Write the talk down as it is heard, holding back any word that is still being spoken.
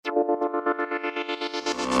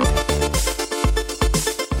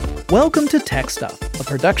Welcome to Tech Stuff, a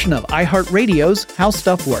production of iHeartRadio's How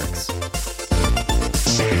Stuff Works.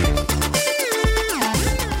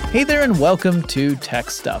 Hey there and welcome to Tech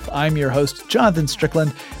Stuff. I'm your host, Jonathan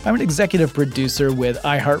Strickland. I'm an executive producer with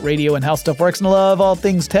iHeartRadio and How Stuff Works and I love all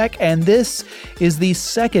things tech. And this is the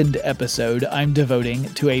second episode I'm devoting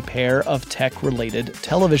to a pair of tech-related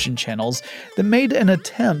television channels that made an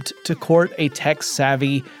attempt to court a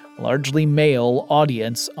tech-savvy, largely male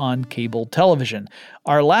audience on cable television.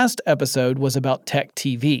 Our last episode was about Tech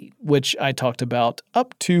TV, which I talked about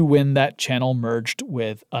up to when that channel merged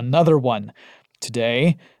with another one.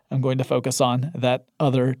 Today, I'm going to focus on that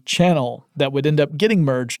other channel that would end up getting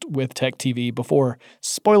merged with Tech TV before,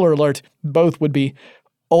 spoiler alert, both would be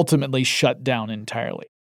ultimately shut down entirely.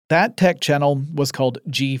 That tech channel was called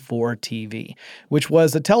G4 TV, which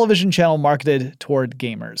was a television channel marketed toward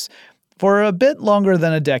gamers. For a bit longer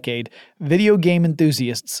than a decade, video game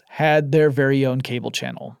enthusiasts had their very own cable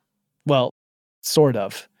channel. Well, sort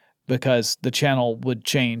of, because the channel would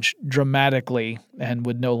change dramatically and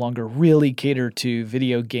would no longer really cater to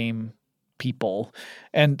video game people.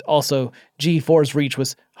 And also, G4's reach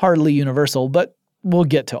was hardly universal, but we'll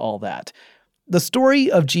get to all that. The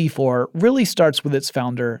story of G4 really starts with its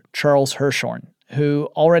founder, Charles Hirschhorn, who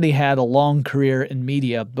already had a long career in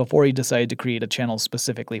media before he decided to create a channel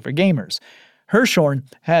specifically for gamers. Hirschhorn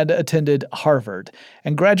had attended Harvard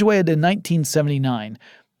and graduated in 1979.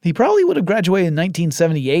 He probably would have graduated in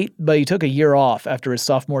 1978, but he took a year off after his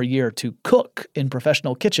sophomore year to cook in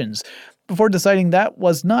professional kitchens before deciding that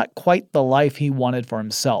was not quite the life he wanted for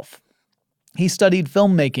himself. He studied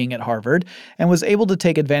filmmaking at Harvard and was able to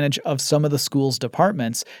take advantage of some of the school's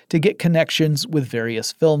departments to get connections with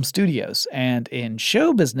various film studios. And in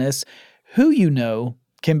show business, who you know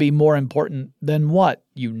can be more important than what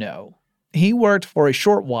you know. He worked for a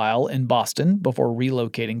short while in Boston before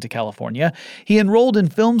relocating to California. He enrolled in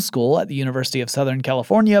film school at the University of Southern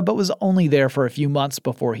California, but was only there for a few months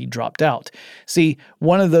before he dropped out. See,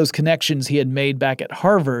 one of those connections he had made back at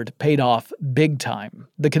Harvard paid off big time.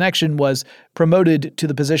 The connection was promoted to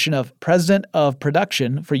the position of president of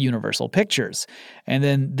production for Universal Pictures. And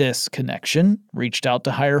then this connection reached out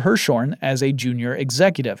to hire Hirschhorn as a junior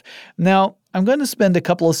executive. Now, I'm going to spend a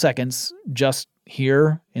couple of seconds just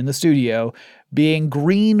here in the studio being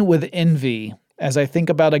green with envy as I think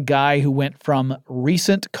about a guy who went from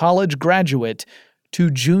recent college graduate to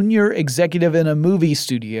junior executive in a movie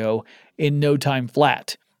studio in no time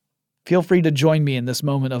flat. Feel free to join me in this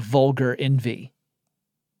moment of vulgar envy.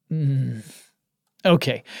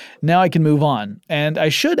 Okay, now I can move on, and I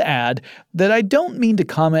should add that I don't mean to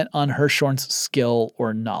comment on Hirschhorn's skill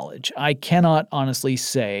or knowledge. I cannot honestly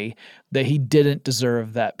say that he didn't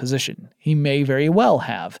deserve that position. He may very well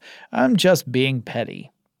have. I'm just being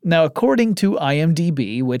petty. Now, according to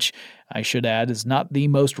IMDb, which I should add is not the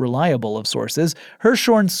most reliable of sources,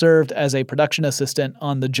 Hirschhorn served as a production assistant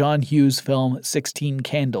on the John Hughes film 16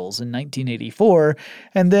 Candles in 1984,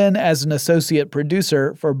 and then as an associate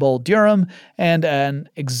producer for Bull Durham and an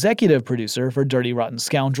executive producer for Dirty Rotten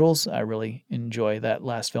Scoundrels. I really enjoy that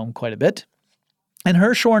last film quite a bit. And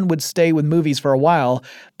Hirschhorn would stay with movies for a while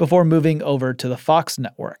before moving over to the Fox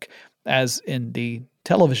network, as in the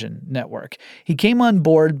television network. He came on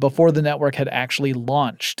board before the network had actually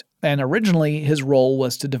launched, and originally his role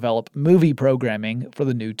was to develop movie programming for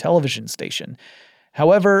the new television station.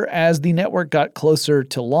 However, as the network got closer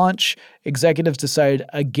to launch, executives decided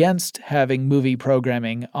against having movie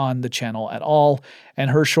programming on the channel at all, and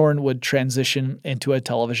Hirschhorn would transition into a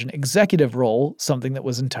television executive role, something that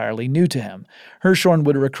was entirely new to him. Hirschhorn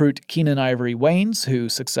would recruit Keenen Ivory Wayans, who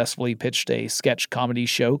successfully pitched a sketch comedy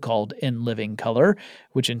show called In Living Color,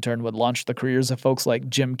 which in turn would launch the careers of folks like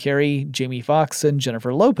Jim Carrey, Jamie Foxx, and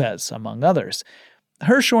Jennifer Lopez, among others.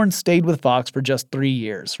 Hirschhorn stayed with Fox for just 3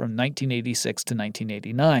 years, from 1986 to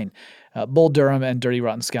 1989. Bull Durham and Dirty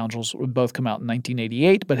Rotten Scoundrels would both come out in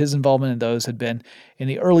 1988, but his involvement in those had been in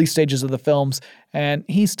the early stages of the films, and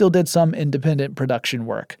he still did some independent production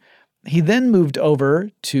work. He then moved over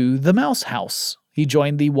to the Mouse House. He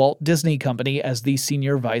joined the Walt Disney Company as the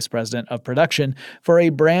senior vice president of production for a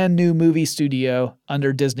brand new movie studio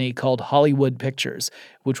under Disney called Hollywood Pictures,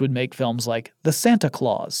 which would make films like The Santa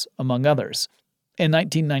Claus, among others. In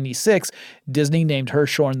 1996, Disney named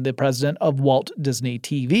Hirschhorn the president of Walt Disney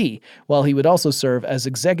TV, while he would also serve as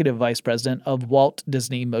executive vice president of Walt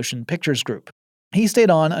Disney Motion Pictures Group. He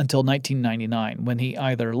stayed on until 1999, when he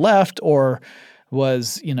either left or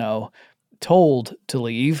was, told to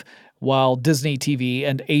leave, while Disney TV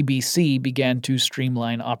and ABC began to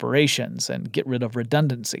streamline operations and get rid of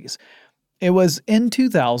redundancies. It was in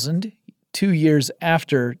 2000 2 years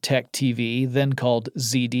after Tech TV, then called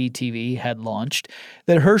ZD TV, had launched,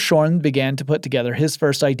 that Hirshhorn began to put together his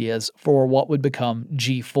first ideas for what would become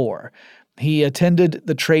G4. He attended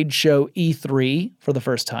the trade show E3 for the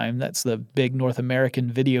first time. That's the big North American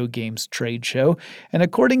video games trade show. And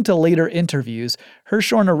according to later interviews,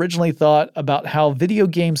 Hirshhorn originally thought about how video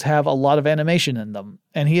games have a lot of animation in them.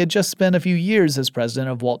 And he had just spent a few years as president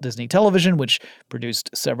of Walt Disney Television, which produced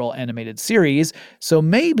several animated series. So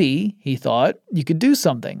maybe, he thought, you could do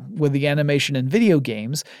something with the animation in video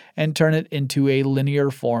games and turn it into a linear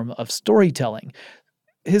form of storytelling.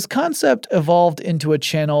 His concept evolved into a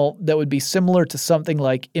channel that would be similar to something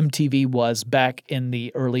like MTV was back in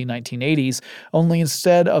the early 1980s, only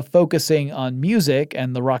instead of focusing on music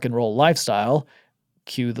and the rock and roll lifestyle,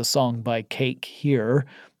 cue the song by Cake here,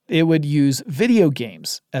 it would use video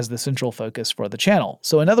games as the central focus for the channel.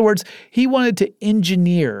 So in other words, he wanted to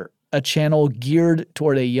engineer a channel geared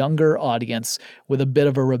toward a younger audience with a bit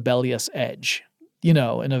of a rebellious edge, in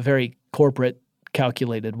a very corporate,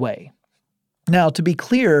 calculated way. Now, to be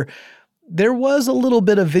clear, there was a little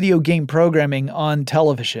bit of video game programming on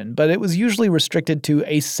television, but it was usually restricted to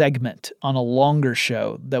a segment on a longer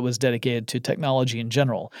show that was dedicated to technology in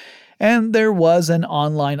general. And there was an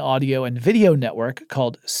online audio and video network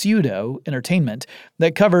called Pseudo Entertainment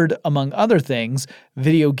that covered, among other things,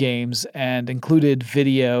 video games and included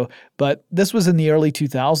video, but this was in the early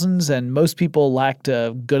 2000s and most people lacked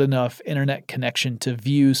a good enough internet connection to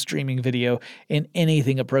view streaming video in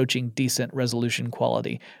anything approaching decent resolution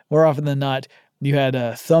quality. More often than not, you had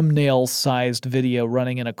a thumbnail-sized video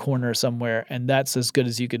running in a corner somewhere, and that's as good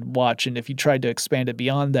as you could watch, and if you tried to expand it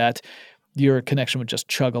beyond that, your connection would just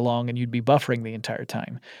chug along and you'd be buffering the entire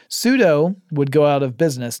time. Pseudo would go out of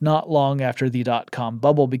business not long after the dot-com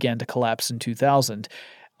bubble began to collapse in 2000.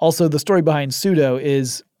 Also, the story behind Pseudo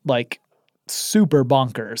is, super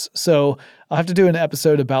bonkers. So I'll have to do an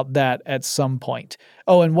episode about that at some point.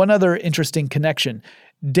 Oh, and one other interesting connection.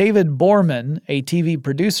 David Borman, a TV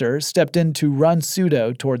producer, stepped in to run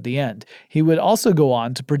Pseudo toward the end. He would also go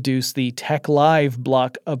on to produce the Tech Live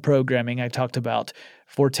block of programming I talked about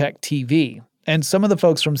for Tech TV. And some of the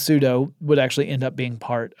folks from Pseudo would actually end up being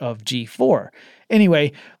part of G4.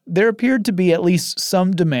 Anyway, there appeared to be at least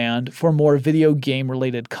some demand for more video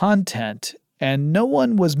game-related content, and no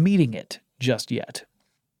one was meeting it just yet.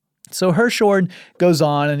 So Hirshhorn goes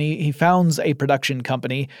on and he founds a production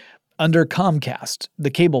company under Comcast, the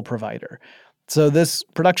cable provider. So this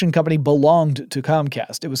production company belonged to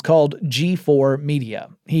Comcast. It was called G4 Media.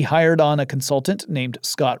 He hired on a consultant named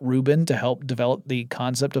Scott Rubin to help develop the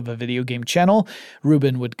concept of a video game channel.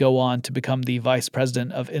 Rubin would go on to become the vice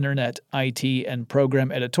president of Internet, IT, and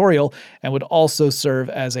program editorial, and would also serve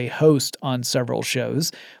as a host on several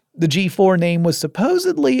shows. The G4 name was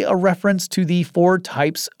supposedly a reference to the 4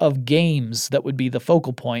 types of games that would be the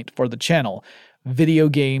focal point for the channel: video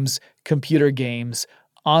games, computer games,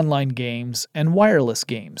 online games, and wireless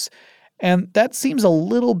games. And that seems a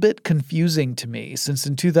little bit confusing to me, since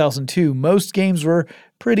in 2002, most games were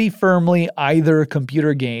pretty firmly either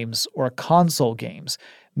computer games or console games.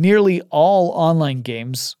 Nearly all online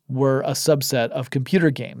games were a subset of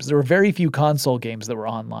computer games. There were very few console games that were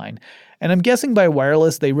online. And I'm guessing by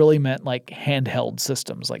wireless, they really meant handheld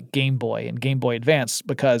systems like Game Boy and Game Boy Advance,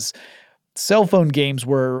 because cell phone games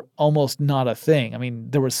were almost not a thing. I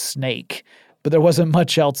mean, there was Snake, but there wasn't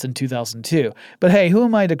much else in 2002. But hey, who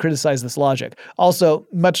am I to criticize this logic? Also,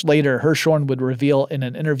 much later, Hirshhorn would reveal in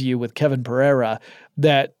an interview with Kevin Pereira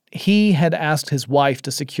that he had asked his wife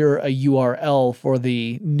to secure a URL for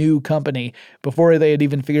the new company before they had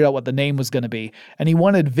even figured out what the name was going to be. And he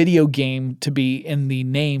wanted video game to be in the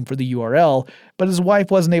name for the URL, but his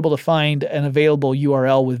wife wasn't able to find an available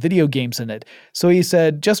URL with video games in it. So he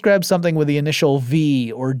said, just grab something with the initial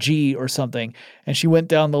V or G or something. And she went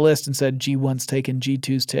down the list and said, G1's taken,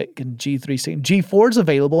 G2's taken, G3's taken, G4's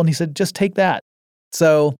available. And he said, just take that.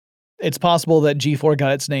 So it's possible that G4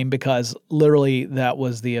 got its name because literally that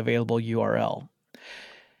was the available URL.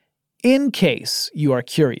 In case you are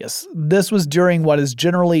curious, this was during what is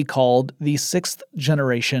generally called the 6th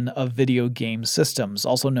generation of video game systems,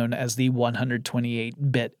 also known as the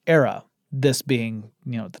 128-bit era. This being,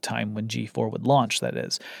 the time when G4 would launch, that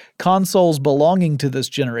is. Consoles belonging to this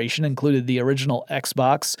generation included the original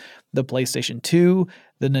Xbox, the PlayStation 2,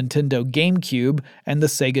 the Nintendo GameCube, and the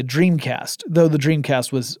Sega Dreamcast, though the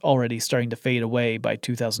Dreamcast was already starting to fade away by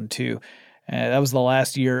 2002. That was the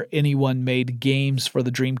last year anyone made games for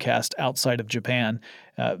the Dreamcast outside of Japan.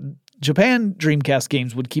 Japan Dreamcast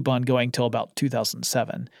games would keep on going till about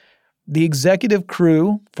 2007. The executive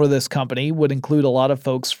crew for this company would include a lot of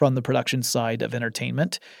folks from the production side of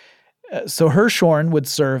entertainment. So Hirshhorn would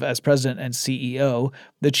serve as president and CEO.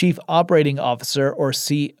 The chief operating officer, or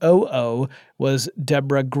COO, was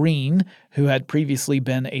Deborah Green, who had previously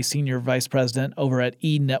been a senior vice president over at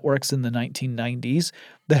E! Networks in the 1990s.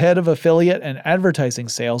 The head of affiliate and advertising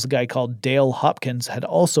sales, a guy called Dale Hopkins, had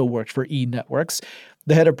also worked for E! Networks.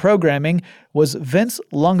 The head of programming was Vince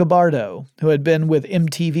Longobardo, who had been with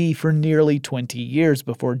MTV for nearly 20 years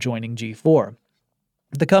before joining G4.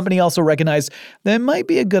 The company also recognized that it might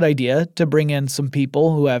be a good idea to bring in some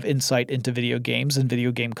people who have insight into video games and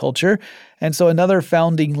video game culture, and so another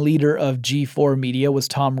founding leader of G4 Media was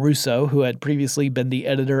Tom Russo, who had previously been the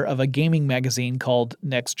editor of a gaming magazine called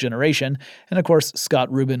Next Generation, and of course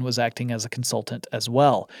Scott Rubin was acting as a consultant as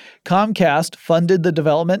well. Comcast funded the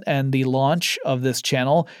development and the launch of this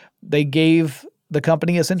channel. They gave the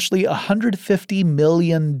company essentially $150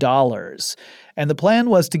 million. And the plan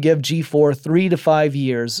was to give G4 3 to 5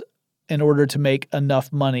 years in order to make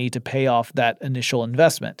enough money to pay off that initial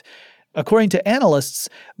investment. According to analysts,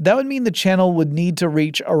 that would mean the channel would need to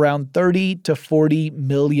reach around 30 to 40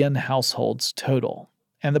 million households total.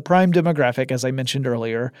 And the prime demographic, as I mentioned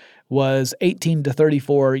earlier, was 18 to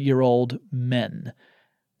 34-year-old men.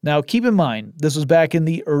 Now, keep in mind, this was back in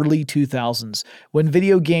the early 2000s, when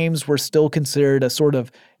video games were still considered a sort of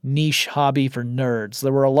niche hobby for nerds.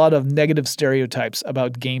 There were a lot of negative stereotypes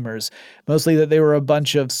about gamers, mostly that they were a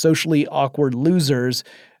bunch of socially awkward losers.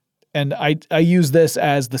 And I use this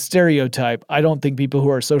as the stereotype. I don't think people who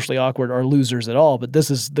are socially awkward are losers at all, but this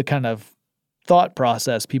is the kind of thought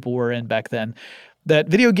process people were in back then. That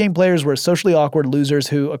video game players were socially awkward losers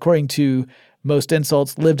who, according to most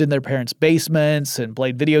insults, lived in their parents' basements and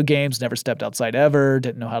played video games, never stepped outside ever,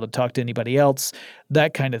 didn't know how to talk to anybody else,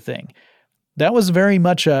 that kind of thing. That was very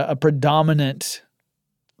much a predominant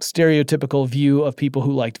stereotypical view of people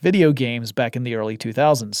who liked video games back in the early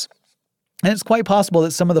 2000s. And it's quite possible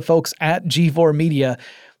that some of the folks at G4 Media,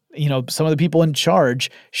 some of the people in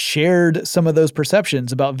charge, shared some of those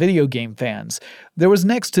perceptions about video game fans. There was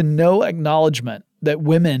next to no acknowledgement that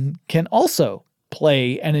women can also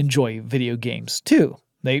play and enjoy video games too.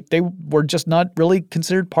 They were just not really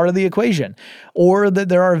considered part of the equation. Or that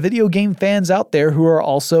there are video game fans out there who are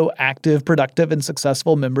also active, productive, and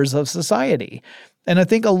successful members of society. And I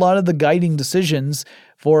think a lot of the guiding decisions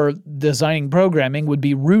for designing programming would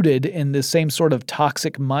be rooted in the same sort of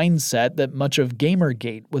toxic mindset that much of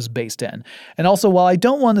Gamergate was based in. And also, while I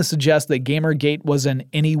don't want to suggest that Gamergate was in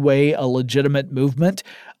any way a legitimate movement,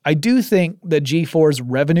 I do think that G4's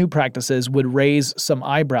revenue practices would raise some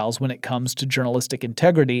eyebrows when it comes to journalistic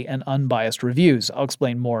integrity and unbiased reviews. I'll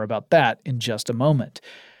explain more about that in just a moment.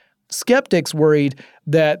 Skeptics worried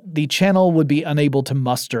that the channel would be unable to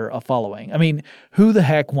muster a following. I mean, who the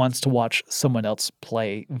heck wants to watch someone else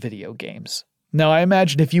play video games? Now, I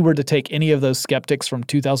imagine if you were to take any of those skeptics from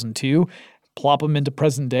 2002, plop them into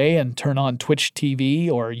present day and turn on Twitch TV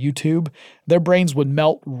or YouTube, their brains would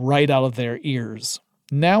melt right out of their ears.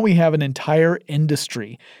 Now we have an entire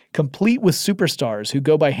industry, complete with superstars who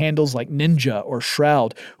go by handles like Ninja or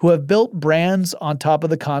Shroud, who have built brands on top of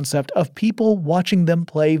the concept of people watching them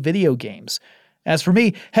play video games. As for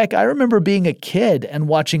me, heck, I remember being a kid and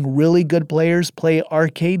watching really good players play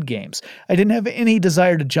arcade games. I didn't have any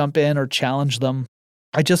desire to jump in or challenge them.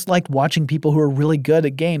 I just liked watching people who are really good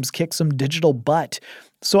at games kick some digital butt.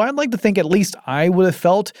 So I'd like to think at least I would have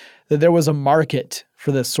felt that there was a market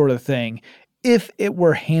for this sort of thing, if it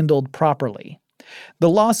were handled properly. The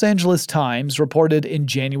Los Angeles Times reported in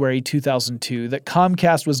January 2002 that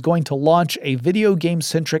Comcast was going to launch a video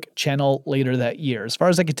game-centric channel later that year. As far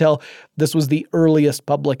as I could tell, this was the earliest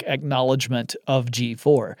public acknowledgement of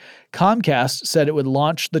G4. Comcast said it would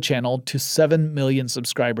launch the channel to 7 million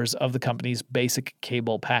subscribers of the company's basic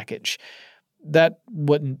cable package. That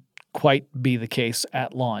wouldn't quite be the case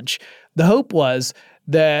at launch. The hope was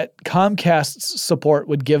that Comcast's support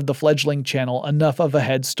would give the fledgling channel enough of a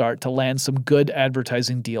head start to land some good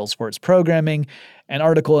advertising deals for its programming. An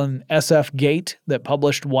article in SF Gate that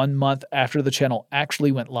published 1 month after the channel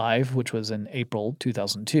actually went live, which was in April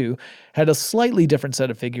 2002, had a slightly different set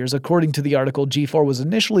of figures. According to the article, G4 was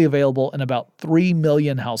initially available in about 3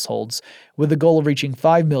 million households, with the goal of reaching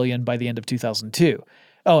 5 million by the end of 2002.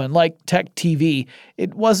 Oh, and like Tech TV,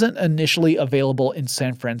 it wasn't initially available in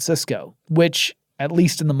San Francisco, which, at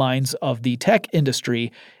least in the minds of the tech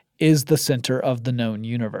industry, is the center of the known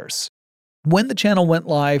universe. When the channel went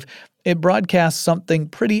live, it broadcast something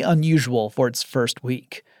pretty unusual for its first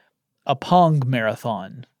week: a Pong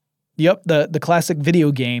marathon. Yep, the classic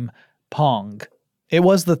video game, Pong. It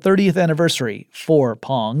was the 30th anniversary for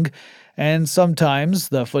Pong, and sometimes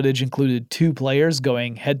the footage included 2 players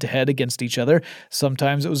going head-to-head against each other.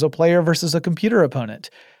 Sometimes it was a player versus a computer opponent.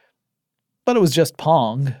 but it was just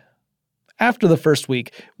Pong. After the first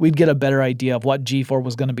week, we'd get a better idea of what G4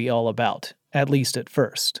 was going to be all about, at least at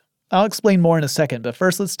first. I'll explain more in a second, but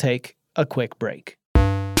first let's take a quick break.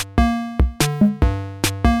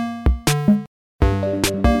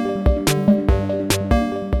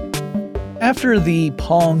 After the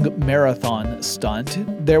Pong marathon stunt,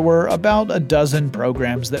 there were about a dozen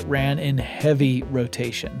programs that ran in heavy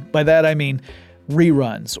rotation. By that I mean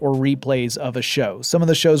reruns or replays of a show. Some of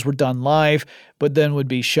the shows were done live, but then would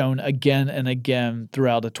be shown again and again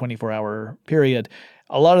throughout a 24-hour period.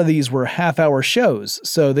 A lot of these were half-hour shows,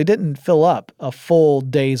 so they didn't fill up a full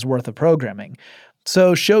day's worth of programming.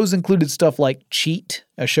 So shows included stuff like Cheat,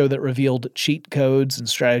 a show that revealed cheat codes and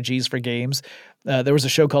strategies for games. There was a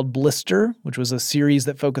show called Blister, which was a series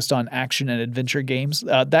that focused on action and adventure games.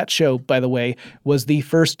 That show, by the way, was the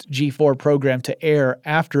first G4 program to air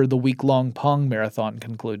after the week-long Pong marathon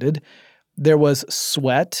concluded. There was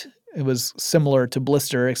Sweat. It was similar to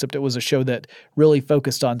Blister, except it was a show that really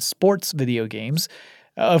focused on sports video games.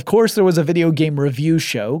 Of course, there was a video game review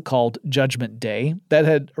show called Judgment Day that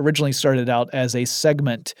had originally started out as a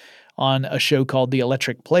segment on a show called The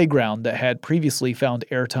Electric Playground that had previously found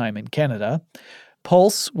airtime in Canada.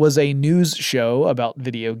 Pulse was a news show about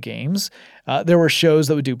video games. There were shows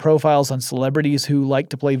that would do profiles on celebrities who liked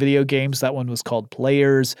to play video games. That one was called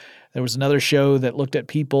Players. There was another show that looked at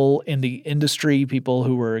people in the industry, people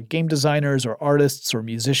who were game designers or artists or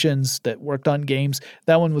musicians that worked on games.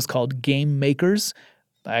 That one was called Game Makers.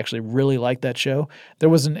 I actually really liked that show. There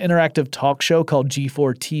was an interactive talk show called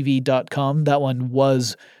G4TV.com. That one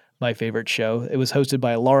was my favorite show. It was hosted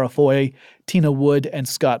by Laura Foy, Tina Wood, and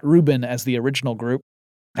Scott Rubin as the original group.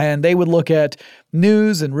 And they would look at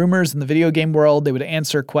news and rumors in the video game world. They would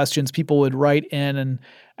answer questions. People would write in and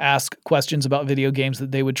ask questions about video games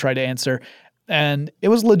that they would try to answer. And it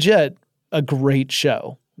was legit a great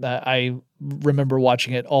show. I remember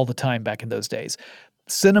watching it all the time back in those days.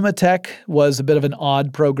 Cinematech was a bit of an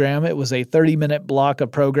odd program. It was a 30-minute block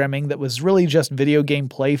of programming that was really just video game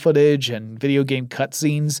play footage and video game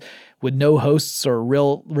cutscenes with no hosts or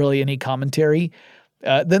really any commentary.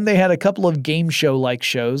 Then they had a couple of game show-like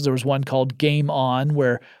shows. There was one called Game On,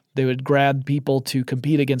 where they would grab people to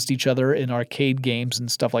compete against each other in arcade games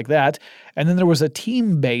and stuff like that. And then there was a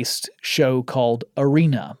team-based show called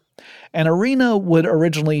Arena. And Arena would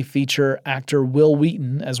originally feature actor Wil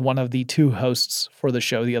Wheaton as one of the two hosts for the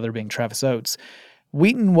show, the other being Travis Oates.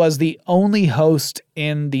 Wheaton was the only host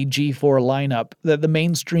in the G4 lineup that the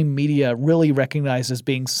mainstream media really recognized as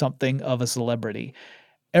being something of a celebrity.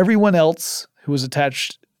 Everyone else who was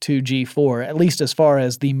attached to G4, at least as far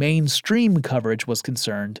as the mainstream coverage was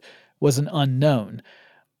concerned, was an unknown.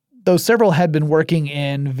 Though several had been working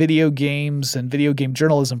in video games and video game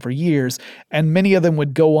journalism for years, and many of them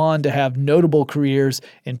would go on to have notable careers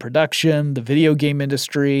in production, the video game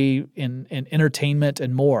industry, in entertainment,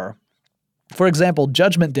 and more. For example,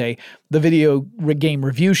 Judgment Day, the video game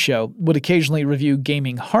review show, would occasionally review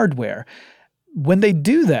gaming hardware. When they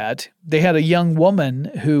do that, they had a young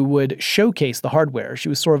woman who would showcase the hardware. She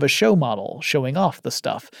was sort of a show model, showing off the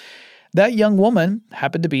stuff. That young woman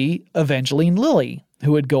happened to be Evangeline Lilly,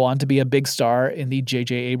 who would go on to be a big star in the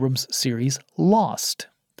J.J. Abrams series Lost.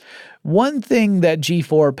 One thing that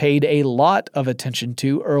G4 paid a lot of attention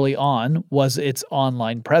to early on was its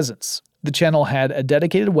online presence. The channel had a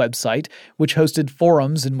dedicated website which hosted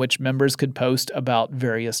forums in which members could post about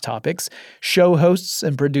various topics. Show hosts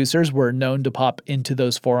and producers were known to pop into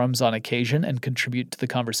those forums on occasion and contribute to the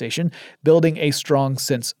conversation, building a strong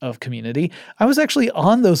sense of community. I was actually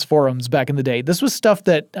on those forums back in the day. This was stuff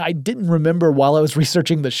that I didn't remember while I was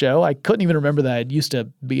researching the show. I couldn't even remember that I used to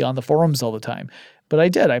be on the forums all the time. But I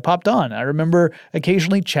did. I popped on. I remember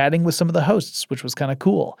occasionally chatting with some of the hosts, which was kind of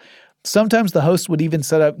cool. Sometimes the host would even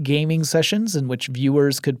set up gaming sessions in which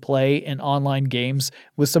viewers could play in online games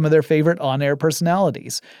with some of their favorite on-air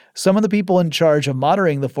personalities. Some of the people in charge of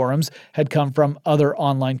moderating the forums had come from other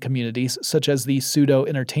online communities, such as the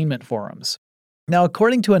pseudo-entertainment forums. Now,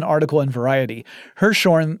 according to an article in Variety,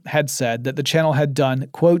 Hirschhorn had said that the channel had done,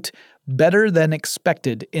 quote, better than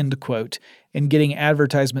expected, end quote, in getting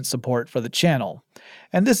advertisement support for the channel.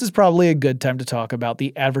 And this is probably a good time to talk about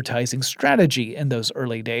the advertising strategy in those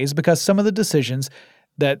early days, because some of the decisions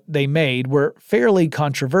that they made were fairly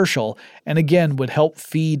controversial and again would help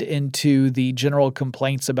feed into the general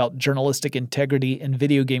complaints about journalistic integrity in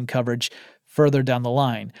video game coverage further down the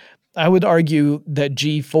line. I would argue that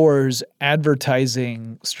G4's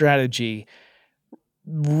advertising strategy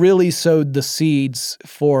really sowed the seeds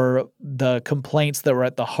for the complaints that were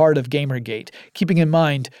at the heart of Gamergate. Keeping in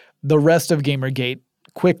mind, the rest of Gamergate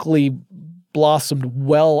quickly blossomed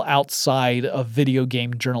well outside of video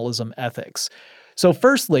game journalism ethics. So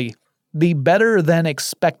firstly, the better than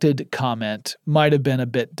expected comment might have been a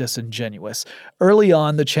bit disingenuous. Early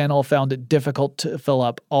on, the channel found it difficult to fill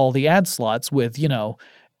up all the ad slots with,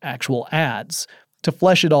 actual ads. To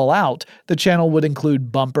flesh it all out, the channel would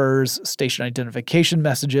include bumpers, station identification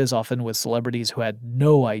messages, often with celebrities who had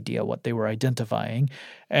no idea what they were identifying,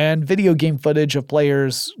 and video game footage of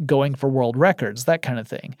players going for world records, that kind of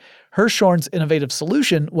thing. Hirshhorn's innovative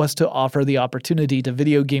solution was to offer the opportunity to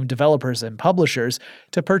video game developers and publishers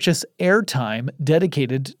to purchase airtime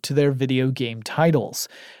dedicated to their video game titles.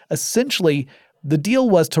 Essentially, the deal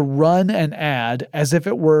was to run an ad as if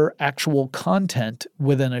it were actual content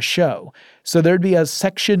within a show. So there'd be a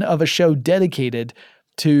section of a show dedicated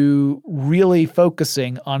to really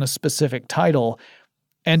focusing on a specific title.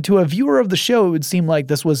 And to a viewer of the show, it would seem like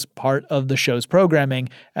this was part of the show's programming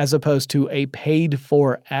as opposed to a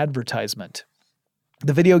paid-for advertisement.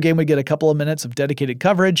 The video game would get a couple of minutes of dedicated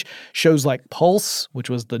coverage. Shows like Pulse, which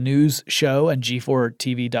was the news show, and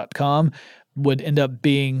G4TV.com would end up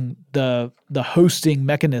being the hosting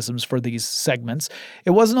mechanisms for these segments. It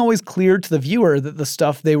wasn't always clear to the viewer that the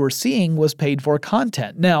stuff they were seeing was paid for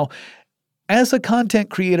content. Now, as a content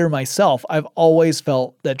creator myself, I've always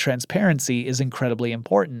felt that transparency is incredibly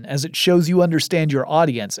important, as it shows you understand your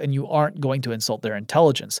audience and you aren't going to insult their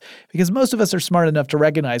intelligence, because most of us are smart enough to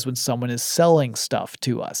recognize when someone is selling stuff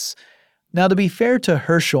to us. Now, to be fair to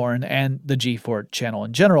Hirshhorn and the G4 channel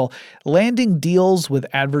in general, landing deals with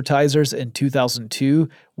advertisers in 2002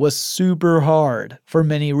 was super hard for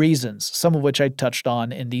many reasons, some of which I touched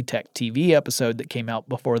on in the Tech TV episode that came out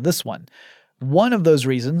before this one. One of those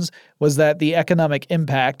reasons was that the economic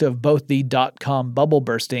impact of both the dot-com bubble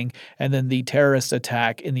bursting and then the terrorist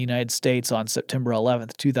attack in the United States on September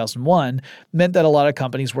 11th, 2001, meant that a lot of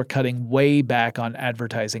companies were cutting way back on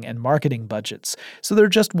advertising and marketing budgets. So there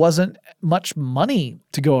just wasn't much money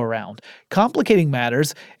to go around. Complicating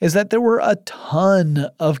matters is that there were a ton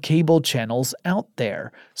of cable channels out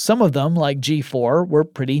there. Some of them, like G4, were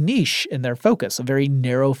pretty niche in their focus, a very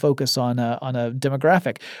narrow focus on a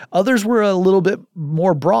demographic. Others were a little bit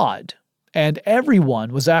more broad. And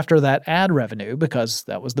everyone was after that ad revenue because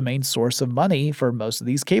that was the main source of money for most of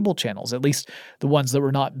these cable channels, at least the ones that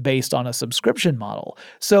were not based on a subscription model.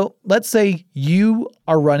 So let's say you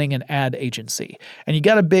are running an ad agency and you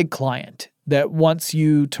got a big client that wants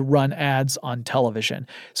you to run ads on television.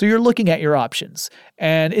 So you're looking at your options.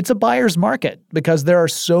 And it's a buyer's market because there are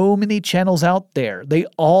so many channels out there. They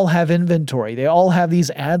all have inventory. They all have these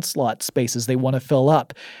ad slot spaces they want to fill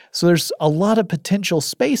up. So there's a lot of potential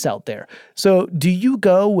space out there. So do you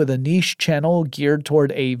go with a niche channel geared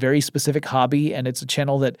toward a very specific hobby, and it's a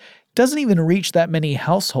channel that doesn't even reach that many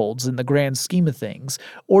households in the grand scheme of things?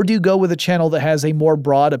 Or do you go with a channel that has a more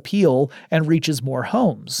broad appeal and reaches more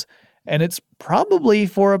homes? And it's probably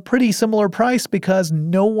for a pretty similar price because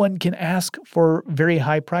no one can ask for very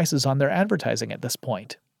high prices on their advertising at this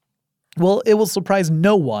point. Well, it will surprise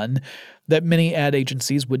no one that many ad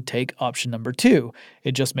agencies would take option number 2.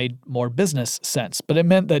 It just made more business sense, but it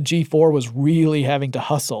meant that G4 was really having to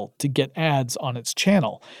hustle to get ads on its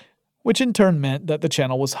channel, which in turn meant that the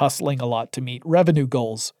channel was hustling a lot to meet revenue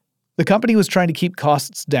goals. The company was trying to keep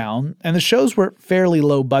costs down, and the shows were fairly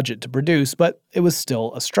low budget to produce, but it was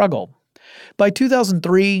still a struggle. By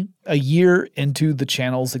 2003, a year into the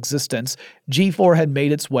channel's existence, G4 had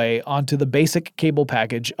made its way onto the basic cable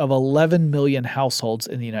package of 11 million households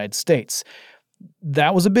in the United States.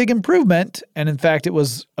 That was a big improvement, and in fact it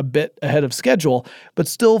was a bit ahead of schedule, but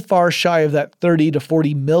still far shy of that 30 to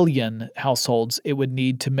 40 million households it would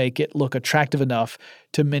need to make it look attractive enough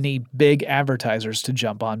to many big advertisers to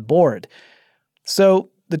jump on board. So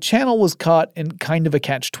the channel was caught in kind of a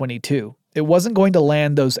catch-22. It wasn't going to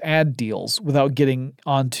land those ad deals without getting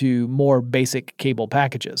onto more basic cable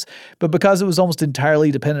packages. But because it was almost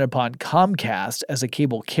entirely dependent upon Comcast as a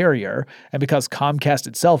cable carrier, and because Comcast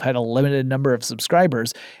itself had a limited number of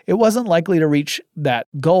subscribers, it wasn't likely to reach that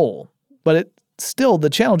goal. But the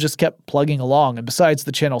channel just kept plugging along, and besides,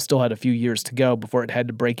 the channel still had a few years to go before it had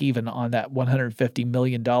to break even on that $150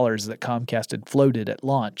 million that Comcast had floated at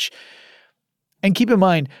launch. And keep in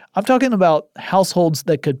mind, I'm talking about households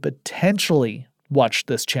that could potentially watch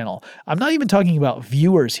this channel. I'm not even talking about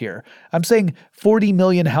viewers here. I'm saying 40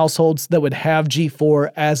 million households that would have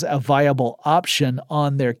G4 as a viable option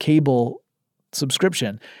on their cable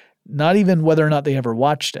subscription, not even whether or not they ever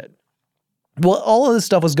watched it. Well, all of this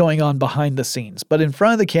stuff was going on behind the scenes, but in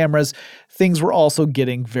front of the cameras, things were also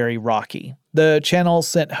getting very rocky. The channel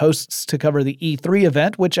sent hosts to cover the E3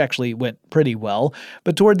 event, which actually went pretty well,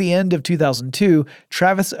 but toward the end of 2002,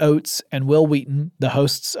 Travis Oates and Will Wheaton, the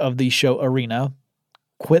hosts of the show Arena,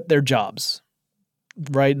 quit their jobs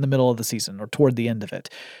right in the middle of the season or toward the end of it.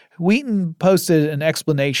 Wheaton posted an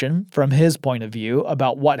explanation from his point of view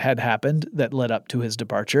about what had happened that led up to his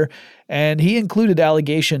departure, and he included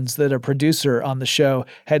allegations that a producer on the show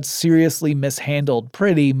had seriously mishandled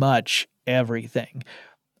pretty much everything.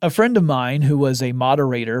 A friend of mine who was a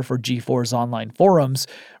moderator for G4's online forums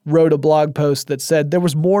wrote a blog post that said there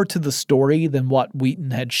was more to the story than what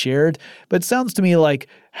Wheaton had shared, but it sounds to me like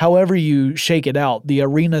however you shake it out, the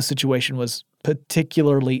Arena situation was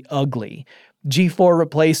particularly ugly. G4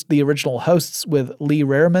 replaced the original hosts with Lee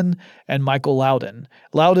Rariman and Michael Loudon.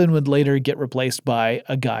 Loudon would later get replaced by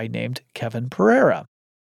a guy named Kevin Pereira.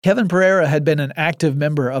 Kevin Pereira had been an active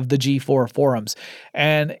member of the G4 forums,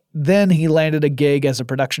 and then he landed a gig as a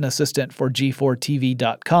production assistant for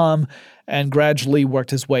G4TV.com and gradually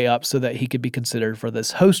worked his way up so that he could be considered for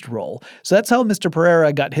this host role. So that's how Mr.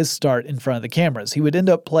 Pereira got his start in front of the cameras. He would end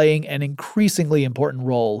up playing an increasingly important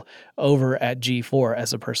role over at G4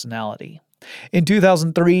 as a personality. In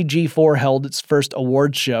 2003, G4 held its first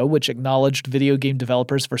awards show, which acknowledged video game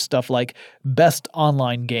developers for stuff like Best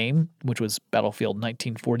Online Game, which was Battlefield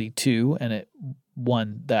 1942, and it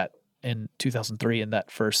won that in 2003 in that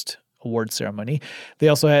first award ceremony. They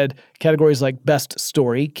also had categories like Best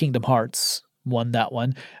Story, Kingdom Hearts won that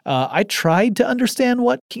one. I tried to understand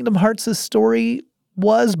what Kingdom Hearts' story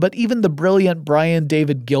was, but even the brilliant Brian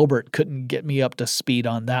David Gilbert couldn't get me up to speed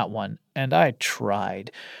on that one, and I tried.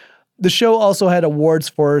 The show also had awards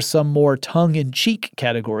for some more tongue-in-cheek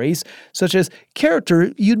categories, such as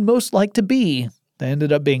Character You'd Most Like to Be. That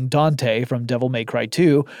ended up being Dante from Devil May Cry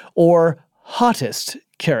 2, or Hottest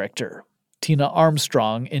Character, Tina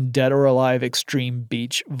Armstrong in Dead or Alive Extreme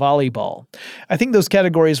Beach Volleyball. I think those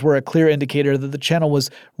categories were a clear indicator that the channel was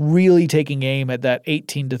really taking aim at that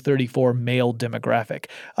 18 to 34 male demographic.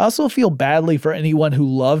 I also feel badly for anyone who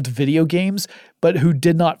loved video games, but who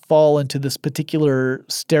did not fall into this particular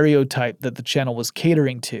stereotype that the channel was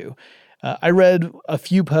catering to. I read a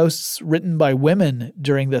few posts written by women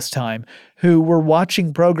during this time who were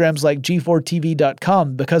watching programs like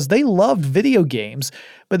G4TV.com because they loved video games,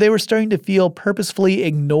 but they were starting to feel purposefully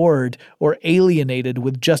ignored or alienated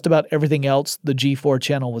with just about everything else the G4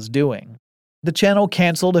 channel was doing. The channel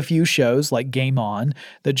canceled a few shows like Game On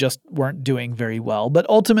that just weren't doing very well, but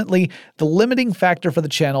ultimately the limiting factor for the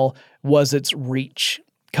channel was its reach.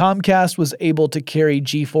 Comcast was able to carry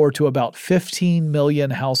G4 to about 15 million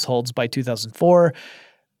households by 2004,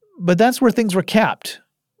 but that's where things were capped.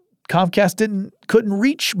 Comcast couldn't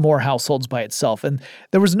reach more households by itself, and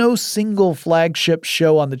there was no single flagship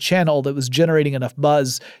show on the channel that was generating enough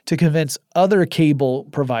buzz to convince other cable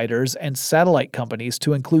providers and satellite companies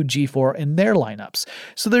to include G4 in their lineups.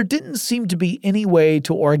 So there didn't seem to be any way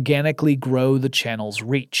to organically grow the channel's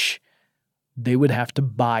reach. They would have to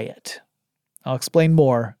buy it. I'll explain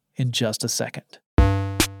more in just a second.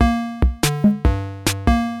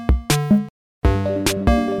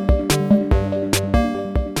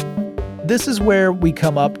 This is where we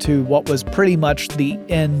come up to what was pretty much the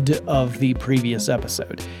end of the previous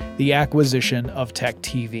episode, the acquisition of Tech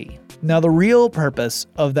TV. Now, the real purpose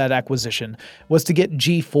of that acquisition was to get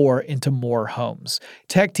G4 into more homes.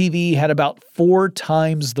 Tech TV had about 4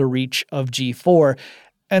 times the reach of G4,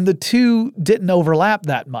 and the two didn't overlap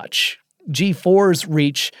that much. G4's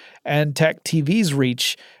reach and Tech TV's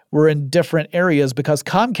reach were in different areas because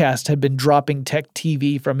Comcast had been dropping Tech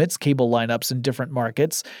TV from its cable lineups in different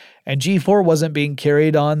markets, and G4 wasn't being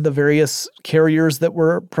carried on the various carriers that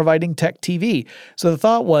were providing Tech TV. So the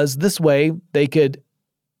thought was this way they could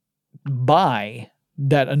buy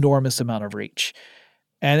that enormous amount of reach.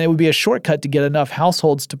 And it would be a shortcut to get enough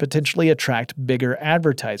households to potentially attract bigger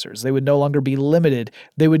advertisers. They would no longer be limited.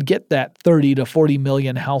 They would get that 30 to 40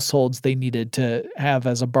 million households they needed to have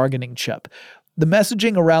as a bargaining chip. The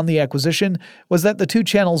messaging around the acquisition was that the two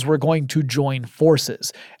channels were going to join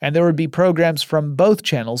forces, and there would be programs from both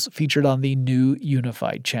channels featured on the new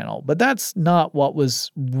unified channel. But that's not what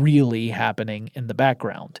was really happening in the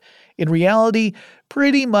background. In reality,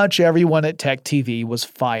 pretty much everyone at Tech TV was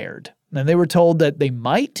fired. And they were told that they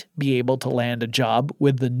might be able to land a job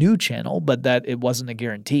with the new channel, but that it wasn't a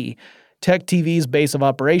guarantee. Tech TV's base of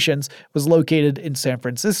operations was located in San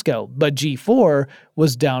Francisco, but G4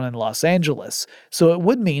 was down in Los Angeles. So it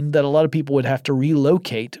would mean that a lot of people would have to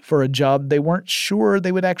relocate for a job they weren't sure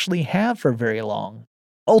they would actually have for very long.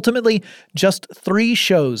 Ultimately, just 3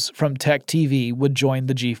 shows from Tech TV would join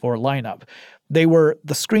the G4 lineup. They were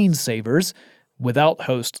The Screensavers, without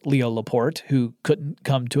host Leo Laporte, who couldn't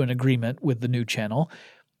come to an agreement with the new channel,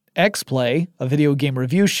 X-Play, a video game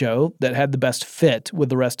review show that had the best fit with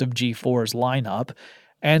the rest of G4's lineup,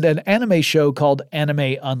 and an anime show called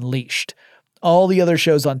Anime Unleashed. All the other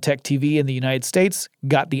shows on Tech TV in the United States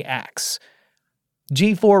got the axe.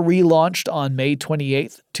 G4 relaunched on May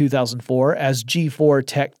 28, 2004 as G4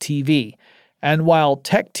 Tech TV, and while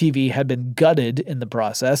Tech TV had been gutted in the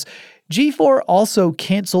process, G4 also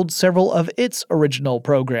canceled several of its original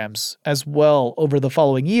programs as well over the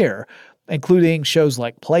following year, including shows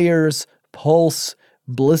like Players, Pulse,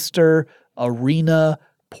 Blister, Arena,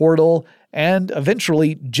 Portal, and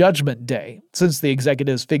eventually Judgment Day, since the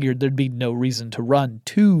executives figured there'd be no reason to run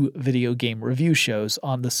 2 video game review shows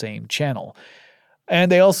on the same channel. And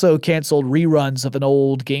they also canceled reruns of an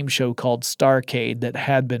old game show called Starcade that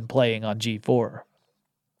had been playing on G4.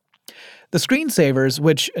 The Screensavers,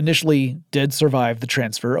 which initially did survive the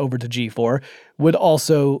transfer over to G4, would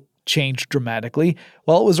also change dramatically.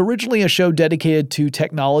 While it was originally a show dedicated to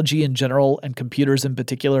technology in general and computers in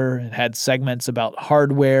particular, it had segments about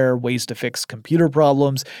hardware, ways to fix computer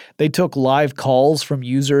problems. They took live calls from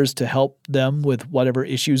users to help them with whatever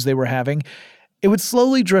issues they were having. It would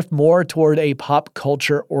slowly drift more toward a pop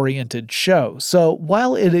culture-oriented show, so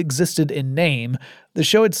while it existed in name, the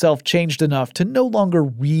show itself changed enough to no longer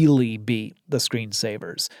really be the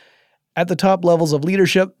Screensavers. At the top levels of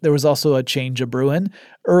leadership, there was also a change a-brewin'.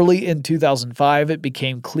 Early in 2005, it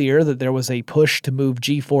became clear that there was a push to move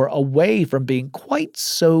G4 away from being quite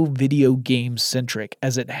so video game-centric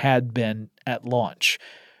as it had been at launch.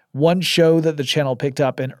 One show that the channel picked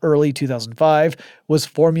up in early 2005 was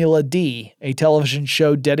Formula D, a television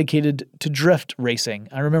show dedicated to drift racing.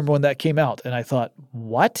 I remember when that came out, and I thought,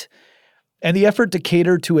 what? And the effort to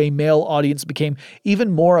cater to a male audience became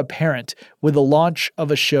even more apparent with the launch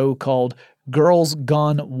of a show called Girls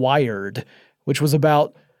Gone Wired, which was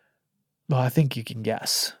about, well, I think you can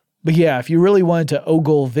guess. But yeah, if you really wanted to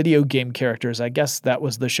ogle video game characters, I guess that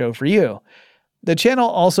was the show for you. The channel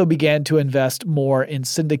also began to invest more in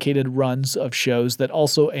syndicated runs of shows that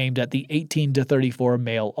also aimed at the 18 to 34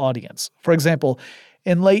 male audience. For example,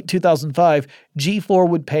 in late 2005, G4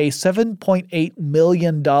 would pay $7.8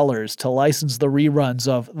 million to license the reruns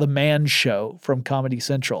of The Man Show from Comedy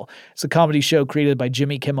Central. It's a comedy show created by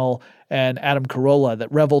Jimmy Kimmel and Adam Carolla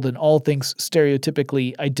that reveled in all things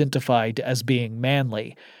stereotypically identified as being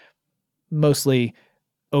manly, mostly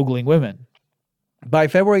ogling women. By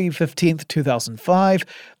February 15, 2005,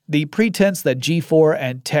 the pretense that G4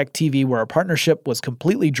 and Tech TV were a partnership was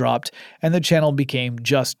completely dropped, and the channel became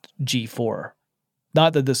just G4.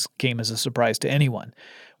 Not that this came as a surprise to anyone.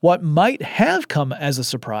 What might have come as a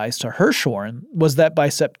surprise to Hirschhorn was that by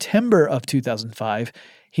September of 2005,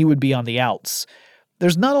 he would be on the outs.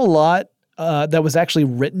 There's not a lot that was actually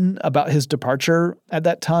written about his departure at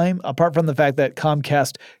that time, apart from the fact that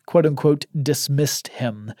Comcast quote-unquote dismissed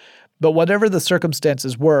him. But whatever the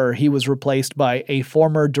circumstances were, he was replaced by a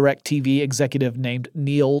former DirecTV executive named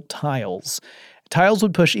Neil Tiles. Tiles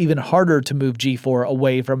would push even harder to move G4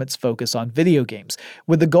 away from its focus on video games,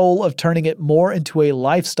 with the goal of turning it more into a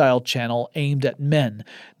lifestyle channel aimed at men.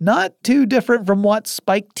 Not too different from what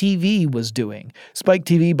Spike TV was doing. Spike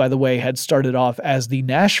TV, by the way, had started off as the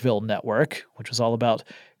Nashville Network, which was all about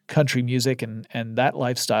country music and that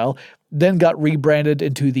lifestyle, then got rebranded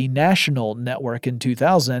into the National Network in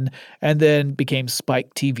 2000, and then became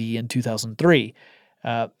Spike TV in 2003.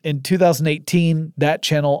 In 2018, that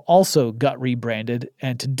channel also got rebranded,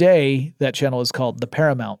 and today that channel is called the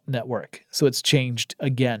Paramount Network, so it's changed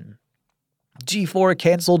again. G4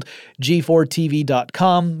 canceled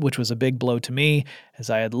G4TV.com, which was a big blow to me. As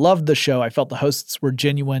I had loved the show, I felt the hosts were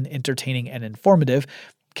genuine, entertaining, and informative.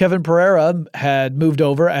 Kevin Pereira had moved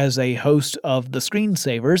over as a host of The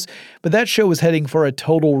Screensavers, but that show was heading for a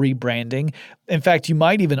total rebranding. In fact, you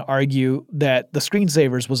might even argue that The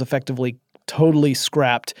Screensavers was effectively totally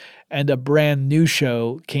scrapped and a brand new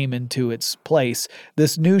show came into its place.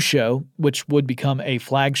 This new show, which would become a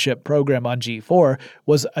flagship program on G4,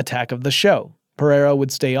 was Attack of the Show. Pereira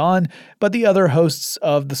would stay on, but the other hosts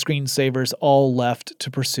of The Screensavers all left to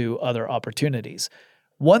pursue other opportunities.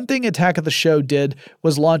 One thing Attack of the Show did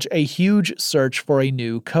was launch a huge search for a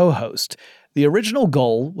new co-host. The original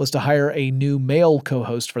goal was to hire a new male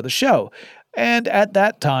co-host for the show, and at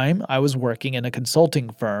that time, I was working in a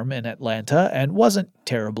consulting firm in Atlanta and wasn't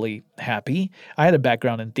terribly happy. I had a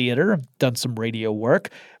background in theater, done some radio work,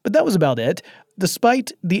 but that was about it.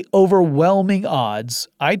 Despite the overwhelming odds,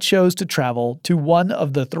 I chose to travel to one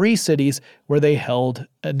of the 3 cities where they held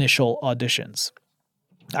initial auditions.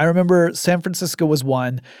 I remember San Francisco was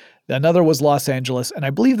one, another was Los Angeles, and I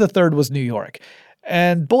believe the third was New York.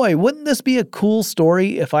 And boy, wouldn't this be a cool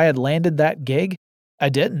story if I had landed that gig? I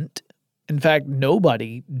didn't. In fact,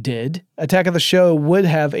 nobody did. Attack of the Show would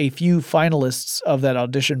have a few finalists of that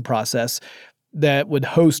audition process that would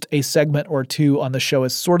host a segment or two on the show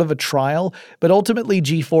as sort of a trial, but ultimately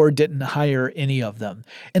G4 didn't hire any of them.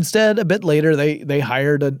 Instead, a bit later, they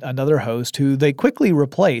hired another host who they quickly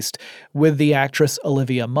replaced with the actress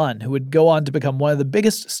Olivia Munn, who would go on to become one of the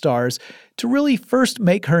biggest stars to really first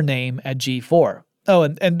make her name at G4. Oh,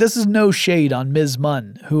 and this is no shade on Ms.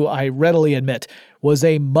 Munn, who I readily admit was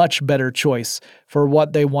a much better choice for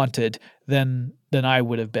what they wanted than I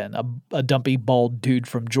would have been, a dumpy, bald dude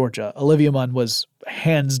from Georgia. Olivia Munn was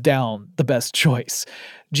hands down the best choice.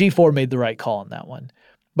 G4 made the right call on that one.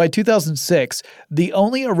 By 2006, the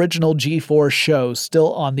only original G4 show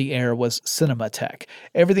still on the air was Cinematech.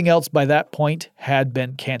 Everything else by that point had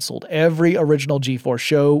been canceled. Every original G4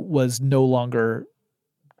 show was no longer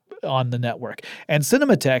on the network. And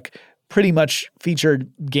Cinematech pretty much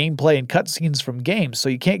featured gameplay and cutscenes from games, so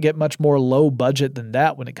you can't get much more low budget than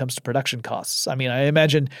that when it comes to production costs. I mean, I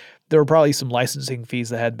imagine there were probably some licensing fees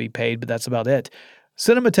that had to be paid, but that's about it.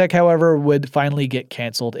 Cinematech, however, would finally get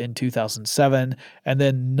canceled in 2007, and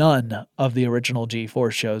then none of the original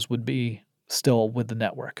G4 shows would be still with the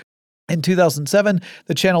network. In 2007,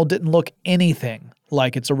 the channel didn't look anything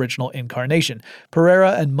like its original incarnation.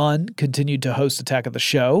 Pereira and Munn continued to host Attack of the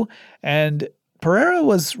Show, and Pereira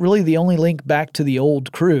was really the only link back to the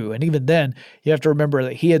old crew, and even then, you have to remember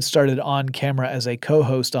that he had started on camera as a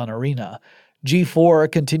co-host on Arena.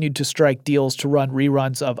 G4 continued to strike deals to run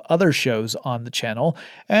reruns of other shows on the channel,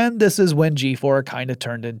 and this is when G4 kind of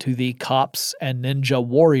turned into the Cops and Ninja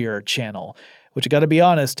Warrior channel, which I gotta be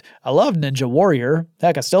honest, I love Ninja Warrior.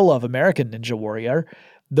 Heck, I still love American Ninja Warrior.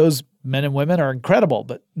 Those men and women are incredible,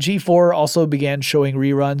 but G4 also began showing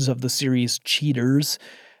reruns of the series Cheaters,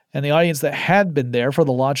 and the audience that had been there for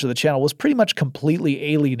the launch of the channel was pretty much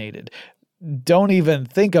completely alienated. Don't even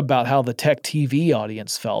think about how the Tech TV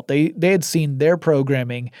audience felt. They had seen their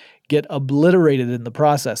programming get obliterated in the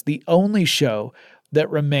process. The only show that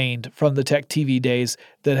remained from the Tech TV days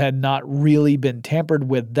that had not really been tampered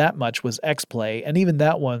with that much was X-Play, and even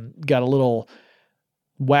that one got a little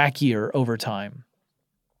wackier over time.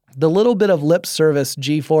 The little bit of lip service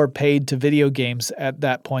G4 paid to video games at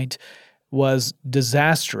that point was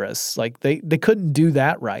disastrous. Like, they couldn't do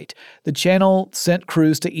that right. The channel sent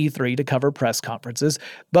crews to E3 to cover press conferences,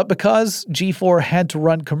 but because G4 had to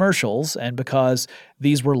run commercials and because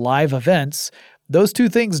these were live events, those two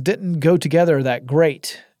things didn't go together that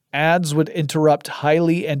great. Ads would interrupt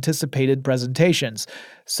highly anticipated presentations,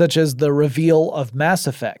 such as the reveal of Mass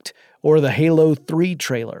Effect or the Halo 3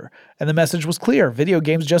 trailer, and the message was clear: video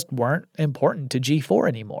games just weren't important to G4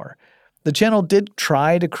 anymore. The channel did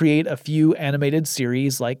try to create a few animated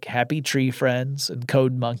series like Happy Tree Friends and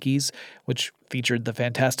Code Monkeys, which featured the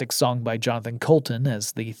fantastic song by Jonathan Coulton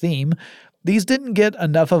as the theme. These didn't get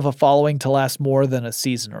enough of a following to last more than a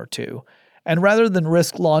season or two. And rather than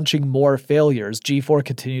risk launching more failures, G4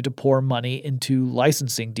 continued to pour money into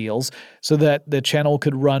licensing deals so that the channel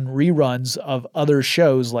could run reruns of other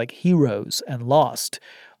shows like Heroes and Lost.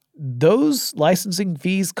 Those licensing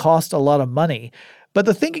fees cost a lot of money, but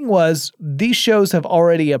the thinking was, these shows have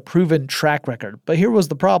already a proven track record. But here was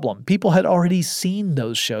the problem. People had already seen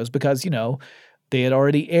those shows because, they had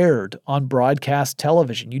already aired on broadcast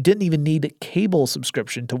television. You didn't even need a cable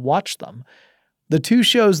subscription to watch them. The two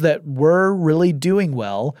shows that were really doing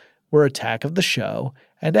well were Attack of the Show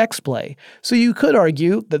and X-Play. So you could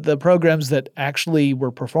argue that the programs that actually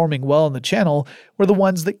were performing well on the channel were the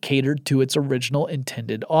ones that catered to its original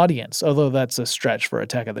intended audience, although that's a stretch for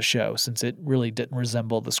Attack of the Show since it really didn't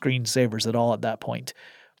resemble the screensavers at all at that point.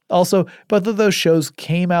 Also, both of those shows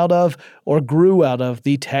came out of or grew out of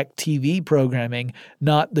the Tech TV programming,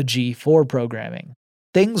 not the G4 programming.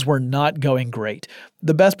 Things were not going great.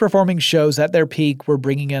 The best performing shows at their peak were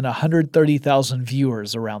bringing in 130,000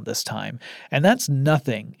 viewers around this time, and that's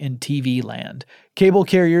nothing in TV land. Cable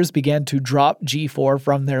carriers began to drop G4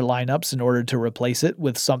 from their lineups in order to replace it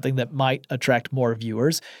with something that might attract more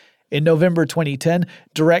viewers. In November 2010,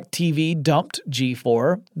 DirecTV dumped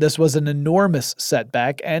G4. This was an enormous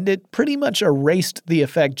setback, and it pretty much erased the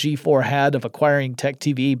effect G4 had of acquiring Tech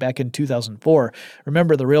TV back in 2004.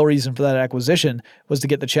 Remember, the real reason for that acquisition was to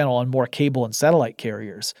get the channel on more cable and satellite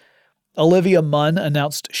carriers. Olivia Munn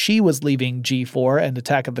announced she was leaving G4 and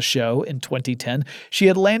Attack of the Show in 2010. She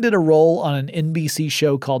had landed a role on an NBC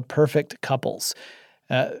show called Perfect Couples.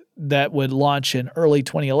 that would launch in early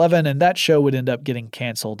 2011, and that show would end up getting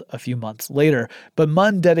canceled a few months later. But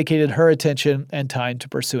Munn dedicated her attention and time to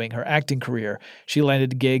pursuing her acting career. She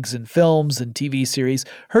landed gigs in films and TV series.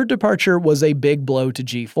 Her departure was a big blow to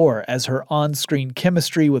G4, as her on-screen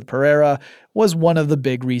chemistry with Pereira was one of the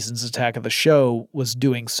big reasons Attack of the Show was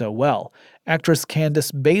doing so well. Actress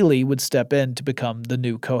Candace Bailey would step in to become the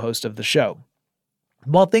new co-host of the show.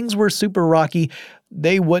 While things were super rocky,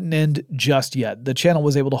 they wouldn't end just yet. The channel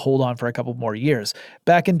was able to hold on for a couple more years.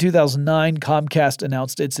 Back in 2009, Comcast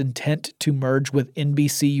announced its intent to merge with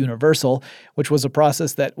NBC Universal, which was a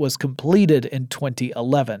process that was completed in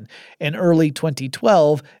 2011. In early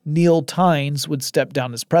 2012, Neil Tynes would step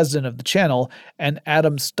down as president of the channel, and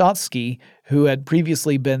Adam Stotsky, who had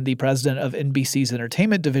previously been the president of NBC's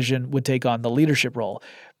entertainment division, would take on the leadership role.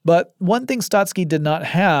 But one thing Stotsky did not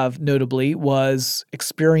have, notably, was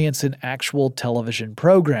experience in actual television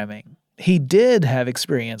programming. He did have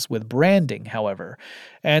experience with branding, however,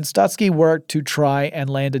 and Stotsky worked to try and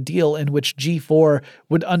land a deal in which G4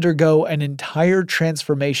 would undergo an entire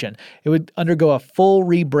transformation. It would undergo a full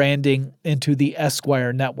rebranding into the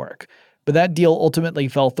Esquire network. But that deal ultimately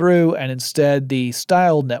fell through, and instead the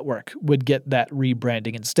Style Network would get that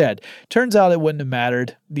rebranding instead. Turns out it wouldn't have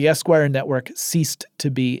mattered. The Esquire network ceased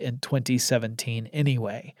to be in 2017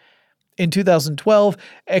 anyway. In 2012,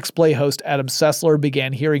 X-Play host Adam Sessler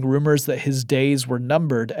began hearing rumors that his days were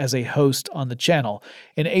numbered as a host on the channel.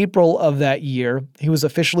 In April of that year, he was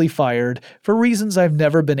officially fired for reasons I've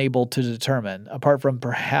never been able to determine, apart from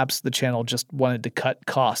perhaps the channel just wanted to cut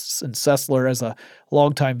costs, and Sessler, as a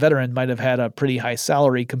longtime veteran, might have had a pretty high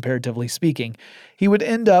salary comparatively speaking. He would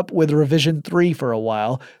end up with Revision 3 for a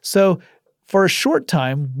while, so for a short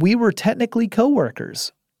time, we were technically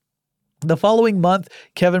co-workers. The following month,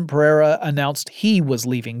 Kevin Pereira announced he was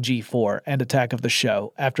leaving G4 and Attack of the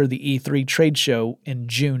Show after the E3 trade show in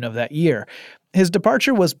June of that year. His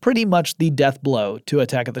departure was pretty much the death blow to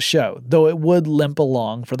Attack of the Show, though it would limp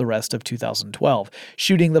along for the rest of 2012,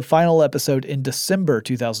 shooting the final episode in December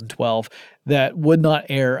 2012 that would not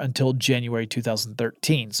air until January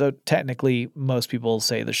 2013. So technically, most people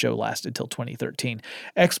say the show lasted till 2013.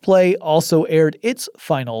 X-Play also aired its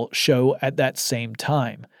final show at that same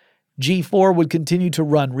time. G4 would continue to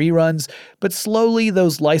run reruns, but slowly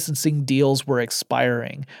those licensing deals were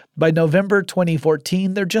expiring. By November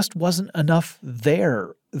 2014, there just wasn't enough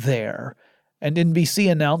there, and NBC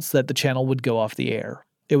announced that the channel would go off the air.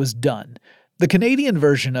 It was done. The Canadian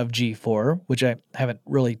version of G4, which I haven't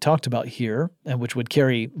really talked about here, and which would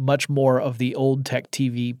carry much more of the old Tech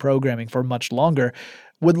TV programming for much longer,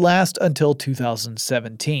 would last until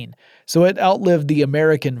 2017. So it outlived the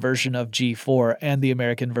American version of G4 and the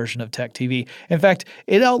American version of Tech TV. In fact,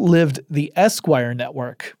 it outlived the Esquire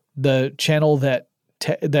network, the channel that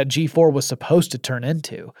G4 was supposed to turn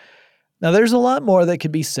into. Now, there's a lot more that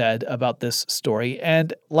could be said about this story,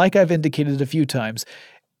 and like I've indicated a few times,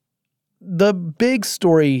 the big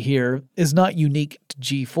story here is not unique to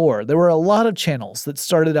G4. There were a lot of channels that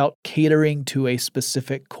started out catering to a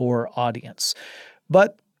specific core audience.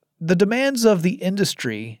 But the demands of the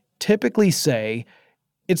industry typically say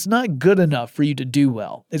it's not good enough for you to do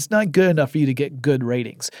well. It's not good enough for you to get good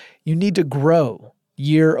ratings. You need to grow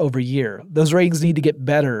year over year. Those ratings need to get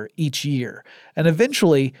better each year. And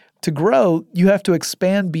eventually, to grow, you have to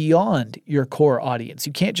expand beyond your core audience.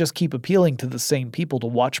 You can't just keep appealing to the same people to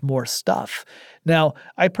watch more stuff. Now,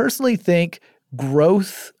 I personally think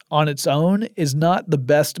growth on its own is not the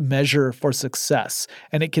best measure for success,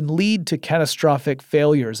 and it can lead to catastrophic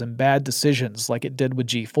failures and bad decisions like it did with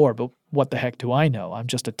G4, but what the heck do I know? I'm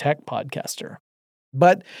just a tech podcaster.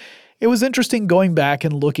 But it was interesting going back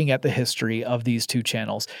and looking at the history of these two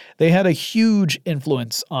channels. They had a huge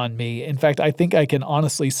influence on me. In fact, I think I can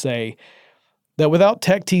honestly say that without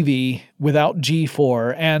Tech TV, without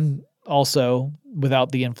G4, and also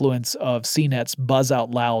without the influence of CNET's Buzz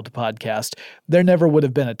Out Loud podcast, there never would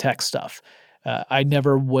have been a tech stuff. I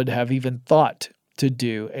never would have even thought to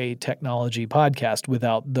do a technology podcast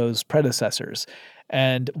without those predecessors.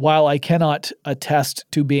 And while I cannot attest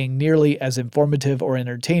to being nearly as informative or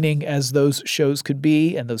entertaining as those shows could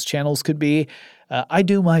be and those channels could be, I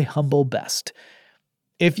do my humble best.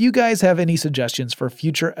 If you guys have any suggestions for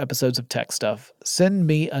future episodes of Tech Stuff, send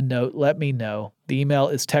me a note, let me know. The email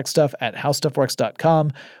is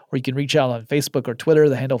techstuff@howstuffworks.com, or you can reach out on Facebook or Twitter.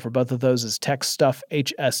 The handle for both of those is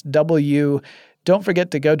TechStuffHSW. Don't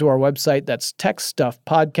forget to go to our website. That's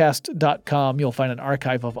techstuffpodcast.com. You'll find an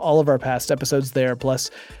archive of all of our past episodes there,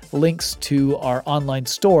 plus links to our online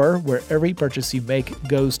store where every purchase you make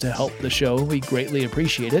goes to help the show. We greatly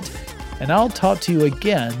appreciate it. And I'll talk to you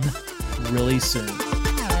again really soon.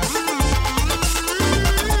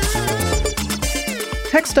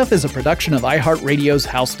 Tech Stuff is a production of iHeartRadio's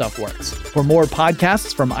How Stuff Works. For more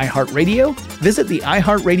podcasts from iHeartRadio, visit the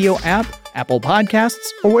iHeartRadio app, Apple Podcasts,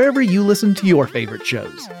 or wherever you listen to your favorite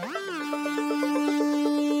shows.